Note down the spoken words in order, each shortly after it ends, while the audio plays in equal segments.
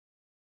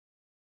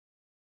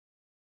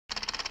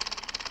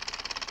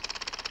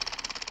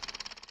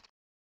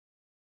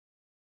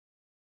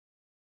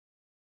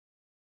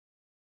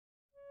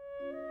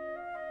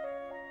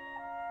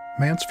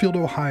Mansfield,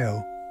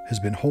 Ohio has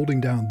been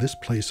holding down this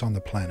place on the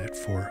planet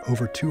for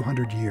over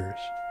 200 years,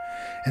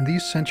 and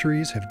these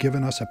centuries have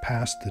given us a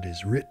past that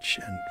is rich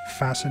and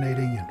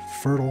fascinating and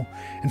fertile.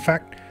 In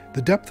fact,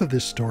 the depth of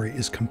this story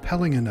is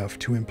compelling enough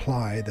to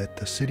imply that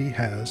the city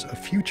has a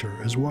future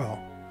as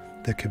well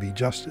that could be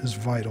just as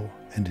vital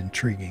and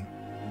intriguing.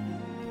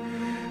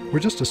 We're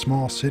just a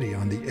small city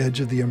on the edge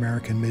of the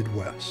American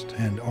Midwest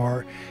and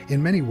are,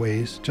 in many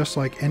ways, just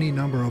like any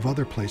number of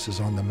other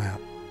places on the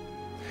map.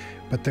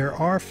 But there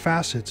are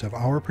facets of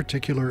our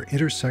particular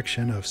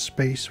intersection of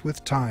space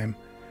with time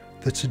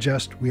that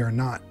suggest we are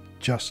not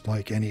just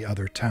like any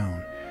other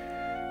town.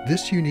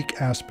 This unique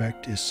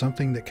aspect is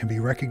something that can be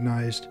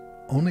recognized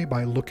only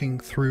by looking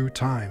through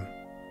time.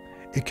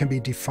 It can be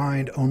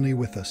defined only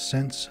with a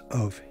sense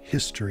of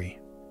history.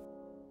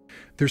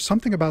 There's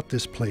something about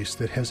this place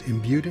that has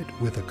imbued it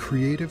with a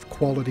creative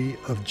quality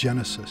of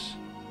genesis,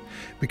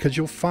 because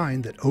you'll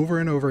find that over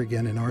and over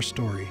again in our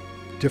story,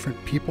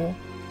 different people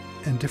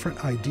and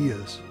different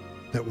ideas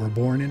that were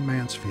born in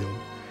Mansfield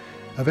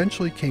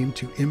eventually came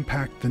to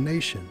impact the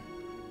nation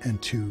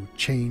and to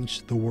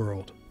change the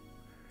world.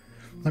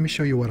 Let me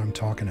show you what I'm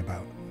talking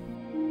about.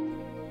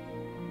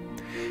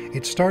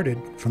 It started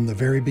from the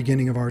very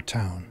beginning of our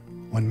town,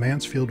 when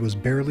Mansfield was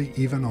barely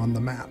even on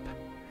the map.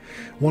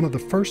 One of the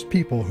first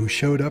people who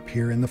showed up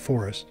here in the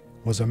forest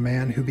was a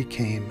man who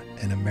became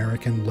an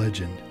American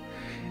legend.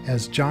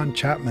 As John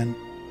Chapman,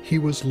 he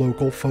was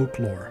local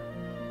folklore.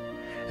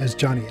 As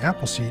Johnny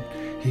Appleseed,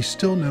 he's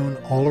still known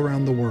all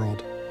around the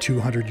world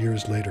 200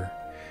 years later.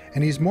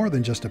 And he's more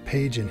than just a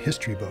page in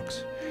history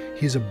books.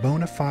 He's a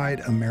bona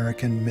fide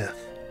American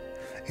myth,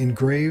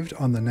 engraved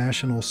on the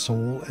national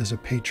soul as a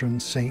patron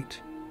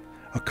saint,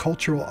 a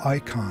cultural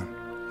icon,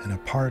 and a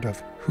part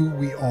of who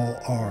we all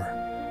are.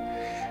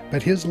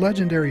 But his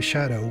legendary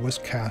shadow was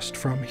cast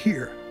from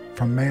here,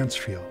 from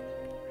Mansfield.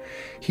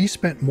 He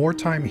spent more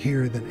time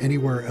here than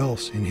anywhere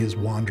else in his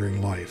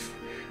wandering life.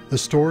 The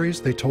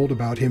stories they told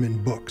about him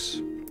in books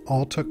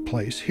all took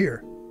place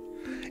here.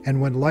 And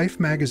when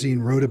Life magazine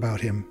wrote about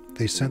him,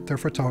 they sent their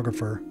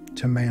photographer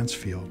to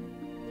Mansfield.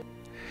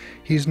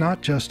 He's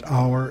not just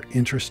our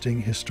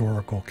interesting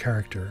historical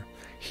character.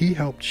 He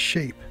helped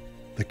shape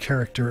the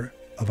character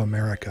of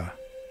America.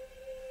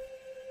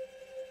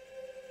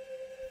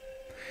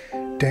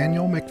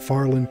 Daniel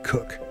McFarland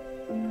Cook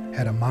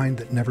had a mind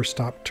that never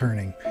stopped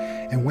turning,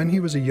 and when he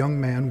was a young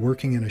man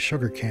working in a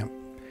sugar camp,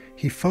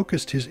 he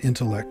focused his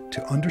intellect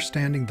to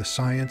understanding the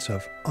science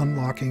of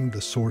unlocking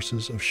the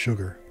sources of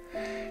sugar.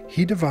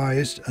 He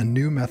devised a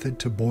new method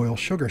to boil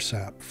sugar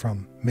sap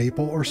from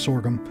maple or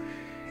sorghum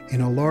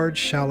in a large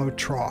shallow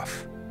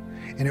trough,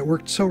 and it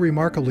worked so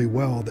remarkably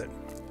well that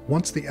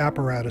once the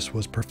apparatus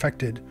was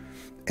perfected,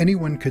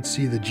 anyone could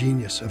see the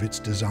genius of its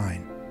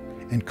design,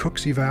 and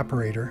Cook's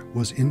evaporator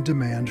was in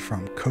demand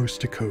from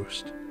coast to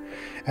coast.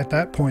 At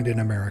that point in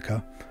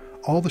America,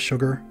 all the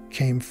sugar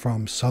came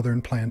from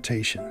southern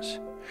plantations.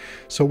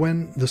 So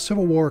when the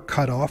Civil War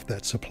cut off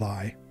that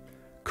supply,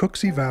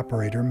 Cook's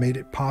evaporator made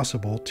it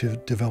possible to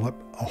develop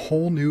a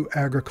whole new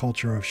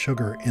agriculture of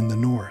sugar in the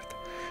North.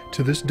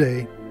 To this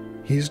day,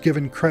 he's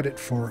given credit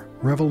for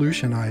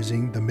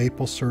revolutionizing the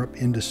maple syrup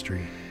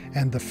industry,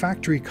 and the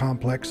factory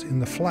complex in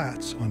the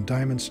Flats on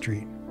Diamond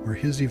Street, where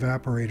his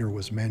evaporator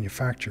was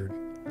manufactured,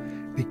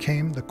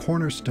 became the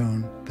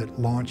cornerstone that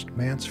launched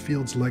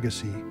Mansfield's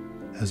legacy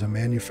as a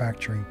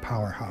manufacturing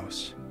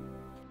powerhouse.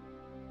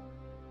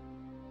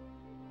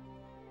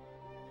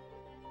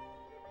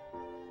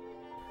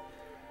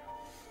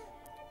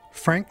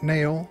 Frank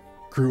Nail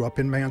grew up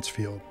in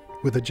Mansfield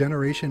with a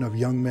generation of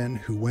young men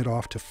who went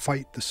off to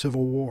fight the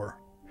Civil War,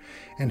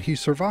 and he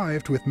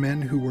survived with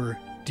men who were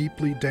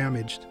deeply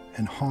damaged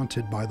and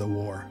haunted by the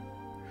war.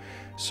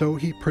 So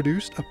he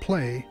produced a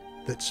play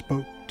that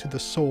spoke to the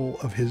soul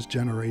of his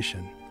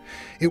generation.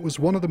 It was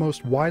one of the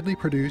most widely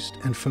produced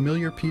and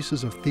familiar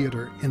pieces of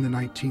theater in the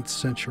 19th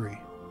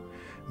century.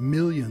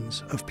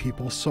 Millions of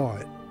people saw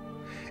it,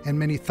 and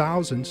many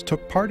thousands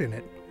took part in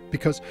it,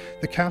 because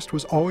the cast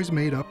was always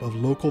made up of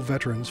local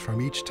veterans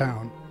from each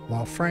town,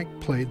 while Frank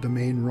played the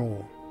main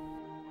role.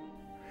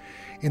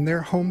 In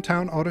their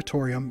hometown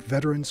auditorium,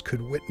 veterans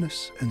could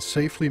witness and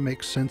safely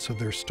make sense of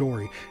their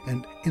story,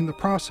 and in the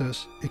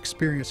process,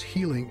 experience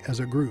healing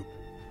as a group.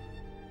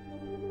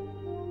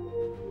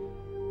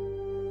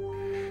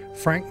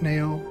 Frank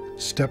Nail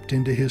stepped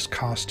into his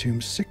costume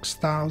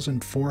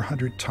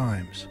 6,400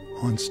 times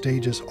on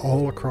stages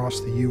all across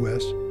the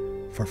U.S.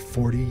 for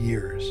 40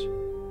 years.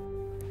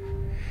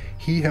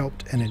 He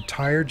helped an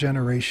entire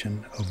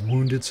generation of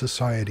wounded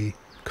society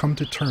come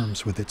to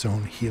terms with its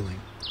own healing.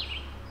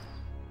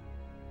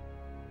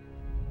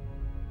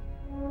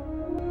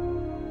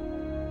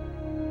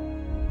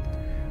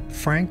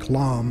 Frank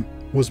Lahm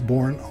was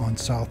born on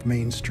South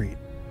Main Street,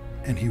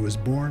 and he was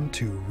born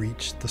to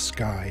reach the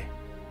sky.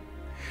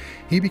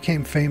 He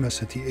became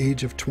famous at the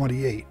age of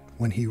 28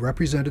 when he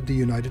represented the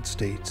United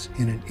States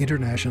in an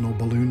international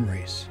balloon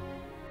race.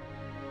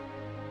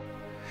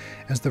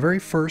 As the very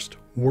first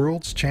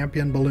world's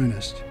champion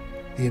balloonist,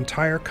 the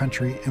entire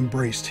country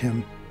embraced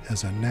him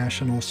as a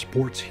national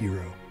sports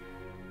hero.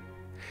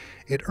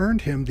 It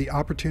earned him the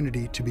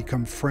opportunity to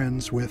become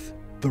friends with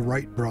the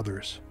Wright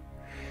brothers,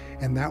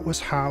 and that was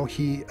how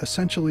he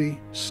essentially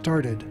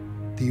started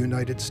the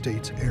United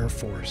States Air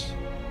Force,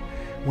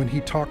 when he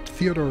talked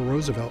Theodore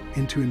Roosevelt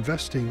into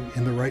investing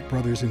in the Wright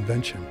brothers'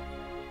 invention.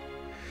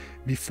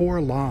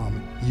 Before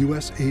LAM,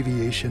 U.S.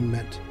 aviation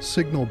meant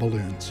signal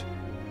balloons,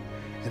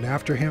 and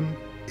after him,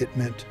 it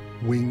meant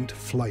winged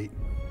flight.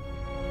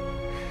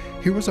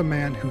 Here was a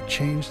man who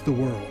changed the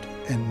world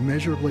and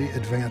measurably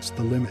advanced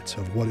the limits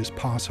of what is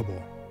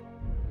possible.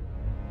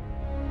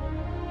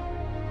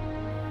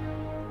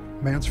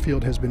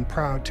 Mansfield has been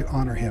proud to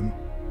honor him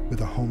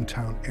with a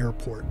hometown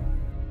airport.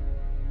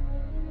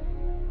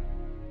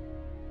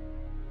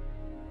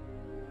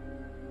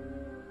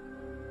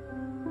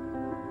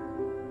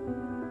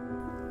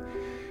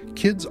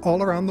 Kids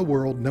all around the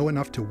world know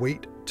enough to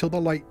wait till the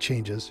light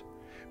changes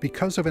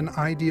because of an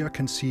idea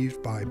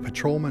conceived by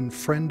Patrolman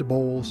Friend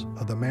Bowles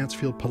of the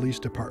Mansfield Police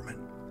Department,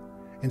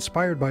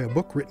 inspired by a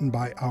book written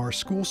by our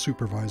school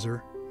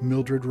supervisor,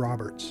 Mildred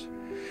Roberts.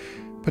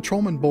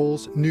 Patrolman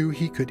Bowles knew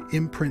he could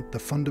imprint the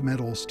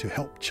fundamentals to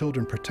help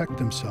children protect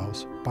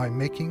themselves by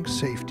making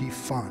safety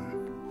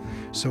fun.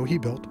 So he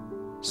built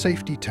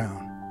Safety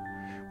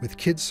Town, with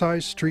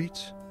kid-sized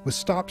streets, with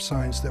stop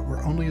signs that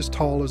were only as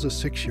tall as a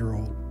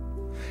 6-year-old.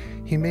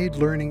 He made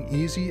learning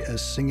easy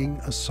as singing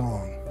a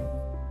song.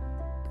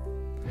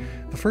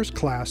 The first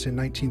class in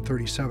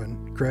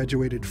 1937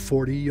 graduated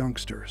 40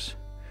 youngsters.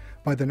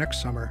 By the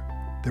next summer,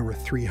 there were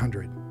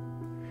 300.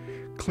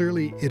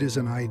 Clearly, it is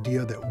an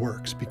idea that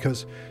works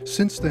because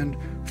since then,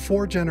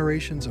 4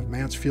 generations of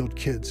Mansfield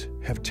kids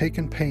have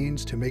taken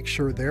pains to make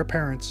sure their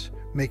parents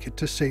make it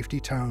to Safety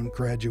Town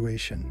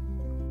graduation.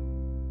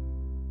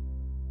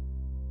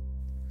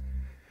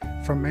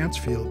 From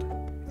Mansfield,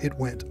 it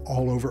went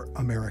all over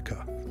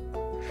America.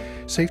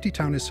 Safety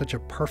Town is such a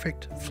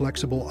perfect,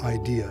 flexible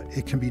idea.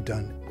 It can be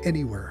done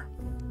anywhere.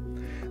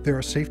 There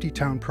are Safety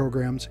Town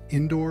programs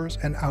indoors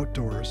and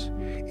outdoors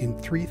in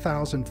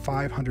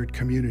 3,500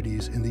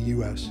 communities in the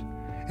U.S.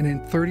 and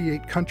in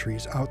 38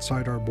 countries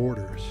outside our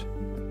borders.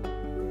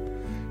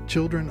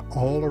 Children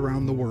all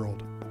around the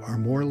world are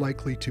more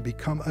likely to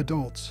become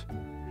adults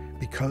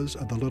because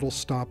of the little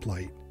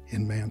stoplight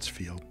in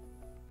Mansfield.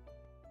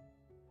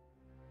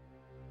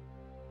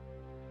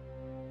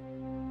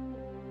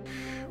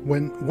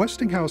 When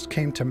Westinghouse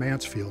came to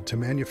Mansfield to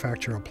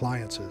manufacture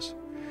appliances,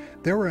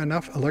 there were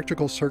enough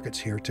electrical circuits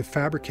here to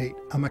fabricate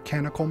a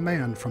mechanical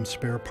man from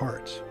spare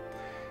parts.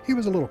 He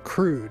was a little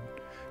crude,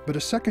 but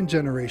a second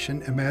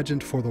generation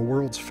imagined for the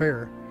World's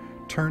Fair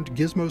turned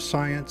gizmo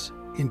science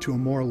into a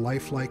more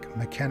lifelike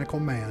mechanical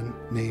man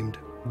named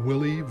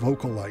Willie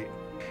Vocalite.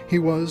 He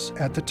was,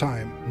 at the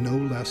time, no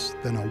less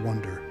than a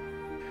wonder.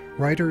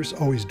 Writers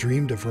always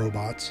dreamed of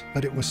robots,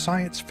 but it was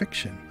science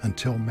fiction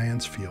until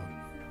Mansfield.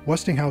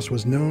 Westinghouse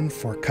was known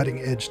for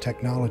cutting-edge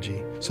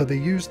technology, so they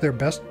used their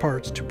best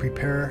parts to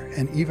prepare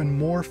an even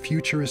more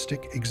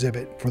futuristic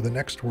exhibit for the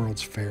next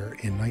World's Fair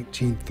in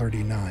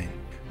 1939.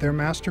 Their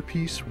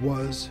masterpiece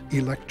was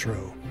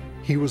Electro.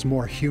 He was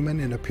more human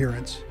in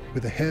appearance,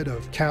 with a head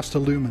of cast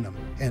aluminum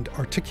and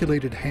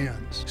articulated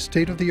hands,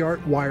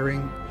 state-of-the-art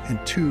wiring,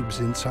 and tubes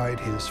inside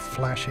his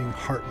flashing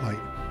heart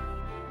light.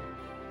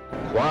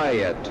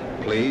 Quiet,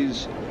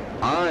 please.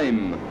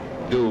 I'm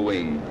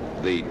doing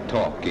the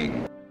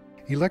talking.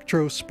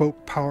 Electro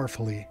spoke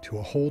powerfully to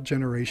a whole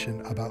generation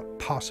about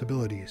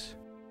possibilities.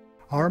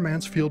 Our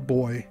Mansfield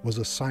boy was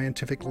a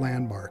scientific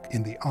landmark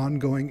in the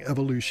ongoing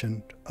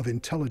evolution of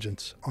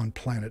intelligence on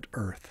planet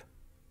Earth.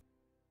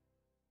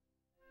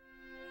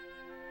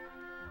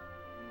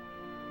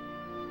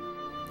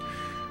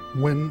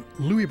 When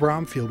Louis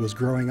Bromfield was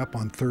growing up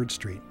on 3rd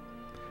Street,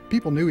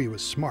 people knew he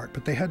was smart,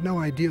 but they had no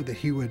idea that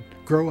he would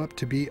grow up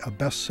to be a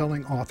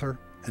best-selling author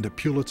and a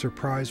Pulitzer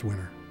Prize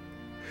winner.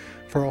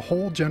 For a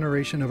whole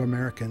generation of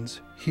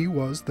Americans, he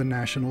was the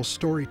national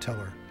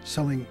storyteller,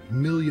 selling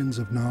millions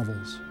of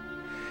novels,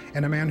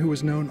 and a man who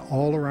was known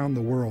all around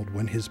the world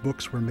when his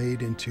books were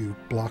made into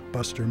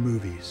blockbuster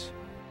movies.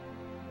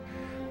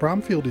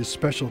 Bromfield is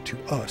special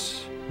to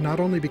us, not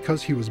only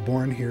because he was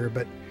born here,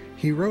 but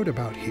he wrote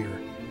about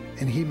here,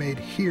 and he made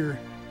here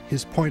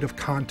his point of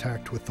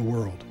contact with the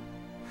world.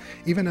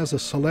 Even as a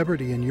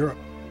celebrity in Europe,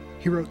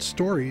 he wrote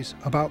stories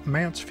about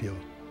Mansfield.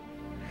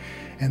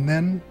 And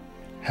then,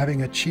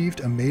 having achieved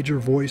a major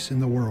voice in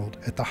the world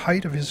at the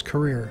height of his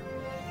career,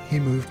 he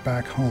moved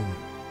back home.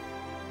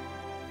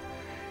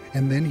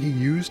 And then he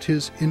used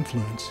his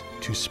influence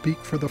to speak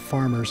for the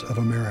farmers of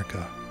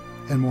America.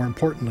 And more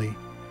importantly,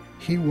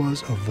 he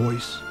was a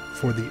voice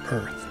for the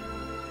earth.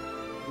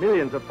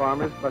 Millions of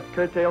farmers must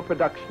curtail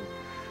production.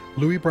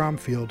 Louis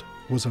Bromfield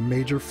was a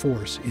major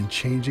force in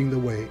changing the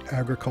way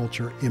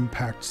agriculture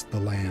impacts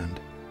the land.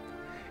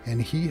 And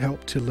he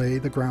helped to lay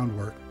the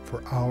groundwork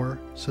for our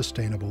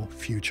sustainable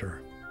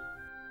future.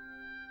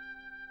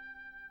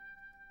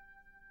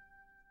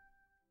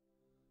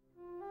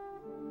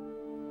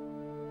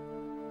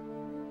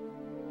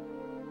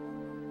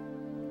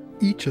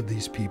 Each of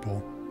these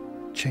people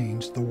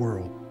changed the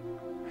world.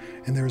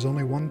 and there is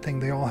only one thing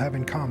they all have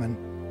in common,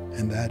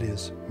 and that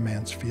is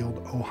Mansfield,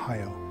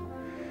 Ohio.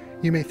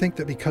 You may think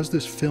that because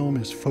this film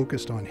is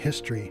focused on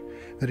history,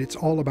 that it's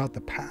all about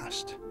the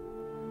past,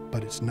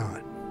 but it's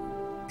not.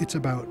 It's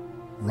about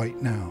right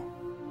now.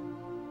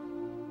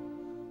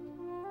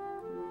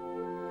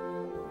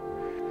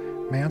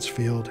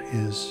 Mansfield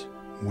is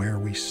where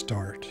we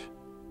start.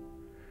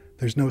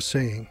 There's no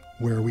saying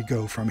where we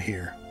go from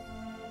here.